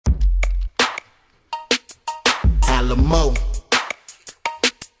Alamo.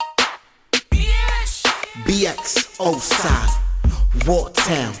 BX, Oside,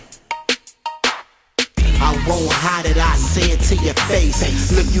 Wartown. I won't hide it, I say it to your face.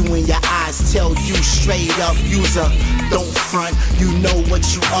 Look you in your eyes, tell you straight up, user. Don't front, you know what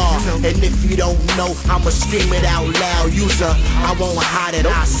you are. And if you don't know, I'ma scream it out loud, user. I won't hide it,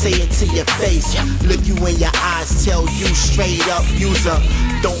 I say it to your face. Look you in your eyes, tell you straight up, user.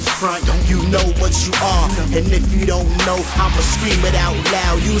 Don't front, you know what you are. And if you don't know, I'ma scream it out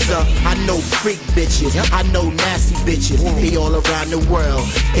loud, user. I know freak bitches, I know nasty bitches. They all around the world.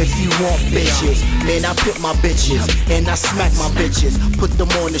 If you want bitches, man, I pick my bitches and I smack my bitches. Put them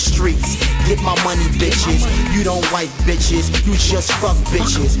on the streets, get my money, bitches. You don't wipe bitches, you just fuck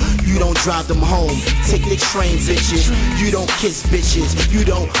bitches. You don't drive them home, take the train, bitches. You don't kiss bitches, you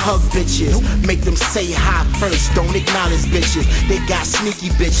don't hug bitches. Make them say hi first, don't acknowledge bitches. They got sneaky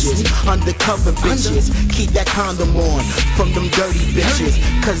bitches, undercover bitches. Keep that condom on from them dirty bitches,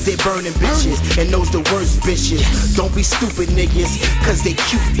 cause they burning bitches, and those the worst bitches. Don't be stupid niggas, cause they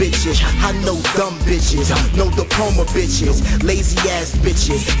cute bitches. I know dumb bitches, no diploma bitches, lazy ass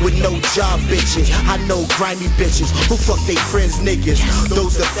bitches with no job bitches. I know grimy bitches who fuck they friends niggas.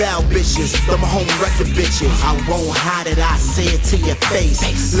 Those the foul bitches, them home record bitches. I won't hide it, I say it to your face.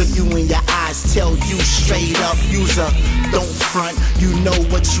 Look you in your eyes, tell you straight up, user. Don't front, you know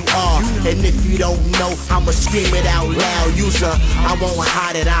what you are. And if you don't know, I'ma scream it out loud, user. I won't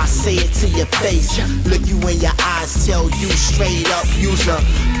hide it, I say it to your face. Look you in your eyes, tell you straight up, user.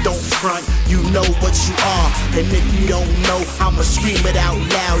 Don't front, you know what you are. And if you don't know, I'ma scream it out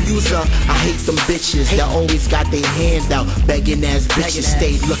loud, user. I hate them bitches that always got their hand out. Begging ass bitches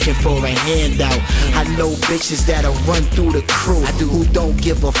stay looking for a handout. I know bitches that'll run through the crew who don't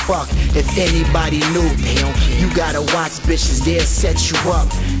give a fuck if anybody knew. You gotta watch bitches, they'll set you up,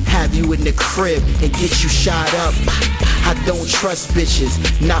 have you in the crib and get you shot up. I don't trust bitches,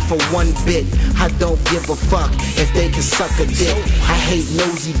 not for one bit. I don't give a fuck if they can suck a dick. I hate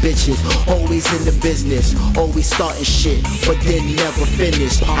nosy bitches, always in the business, always starting shit, but then never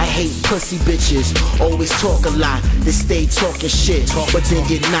finish. I hate pussy bitches, always talk a lot, they stay talking shit, but then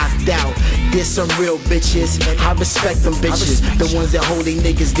get knocked out. There's some real bitches, I respect them bitches, the ones that hold they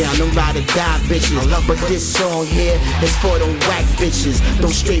niggas down, them ride or die bitches. But this song here is for them whack bitches,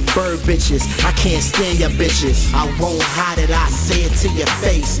 them straight bird bitches. I can't stand your bitches. I won't hide it, I say it to your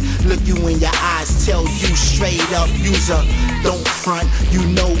face. Look you in your eyes, tell you straight up, user. Don't front, you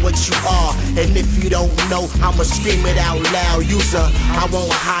know what you are. And if you don't know, I'ma scream it out loud, user. I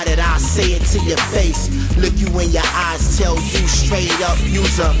won't hide it, I say it to your face. Look you in your eyes, tell you straight up,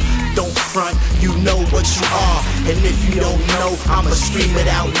 user. Don't front, you know what you are. And if you don't know, I'ma scream it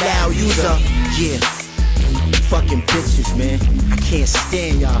out loud, user. Yeah, fucking bitches, man, I can't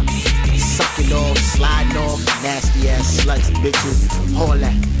stand y'all. Sucking off, sliding off, nasty ass sluts, bitches, all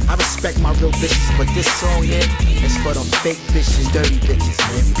that. I respect my real bitches, but this song here is for them fake bitches, dirty bitches,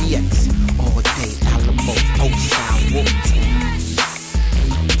 man. BX, all day, Alamo, Oside, Wartown.